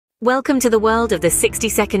Welcome to the world of the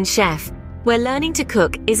 60-second chef, where learning to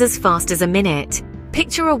cook is as fast as a minute.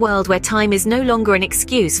 Picture a world where time is no longer an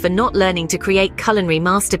excuse for not learning to create culinary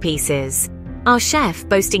masterpieces. Our chef,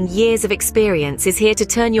 boasting years of experience, is here to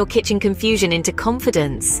turn your kitchen confusion into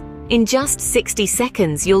confidence. In just 60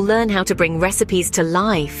 seconds, you'll learn how to bring recipes to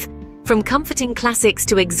life. From comforting classics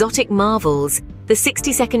to exotic marvels, the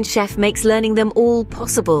 60-second chef makes learning them all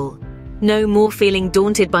possible. No more feeling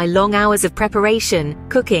daunted by long hours of preparation,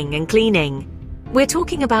 cooking, and cleaning. We're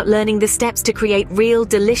talking about learning the steps to create real,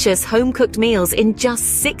 delicious, home-cooked meals in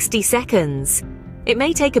just 60 seconds. It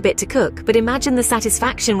may take a bit to cook, but imagine the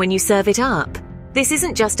satisfaction when you serve it up. This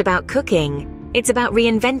isn't just about cooking, it's about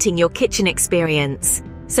reinventing your kitchen experience.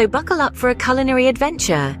 So buckle up for a culinary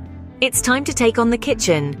adventure. It's time to take on the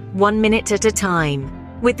kitchen, 1 minute at a time.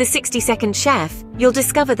 With the 60-second chef, you'll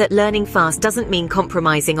discover that learning fast doesn't mean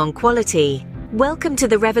compromising on quality. Welcome to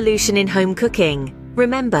the revolution in home cooking.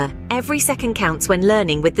 Remember, every second counts when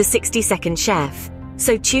learning with the 60-second chef.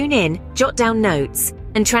 So tune in, jot down notes,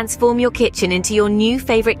 and transform your kitchen into your new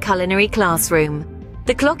favorite culinary classroom.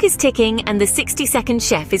 The clock is ticking and the 60-second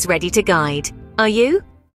chef is ready to guide. Are you?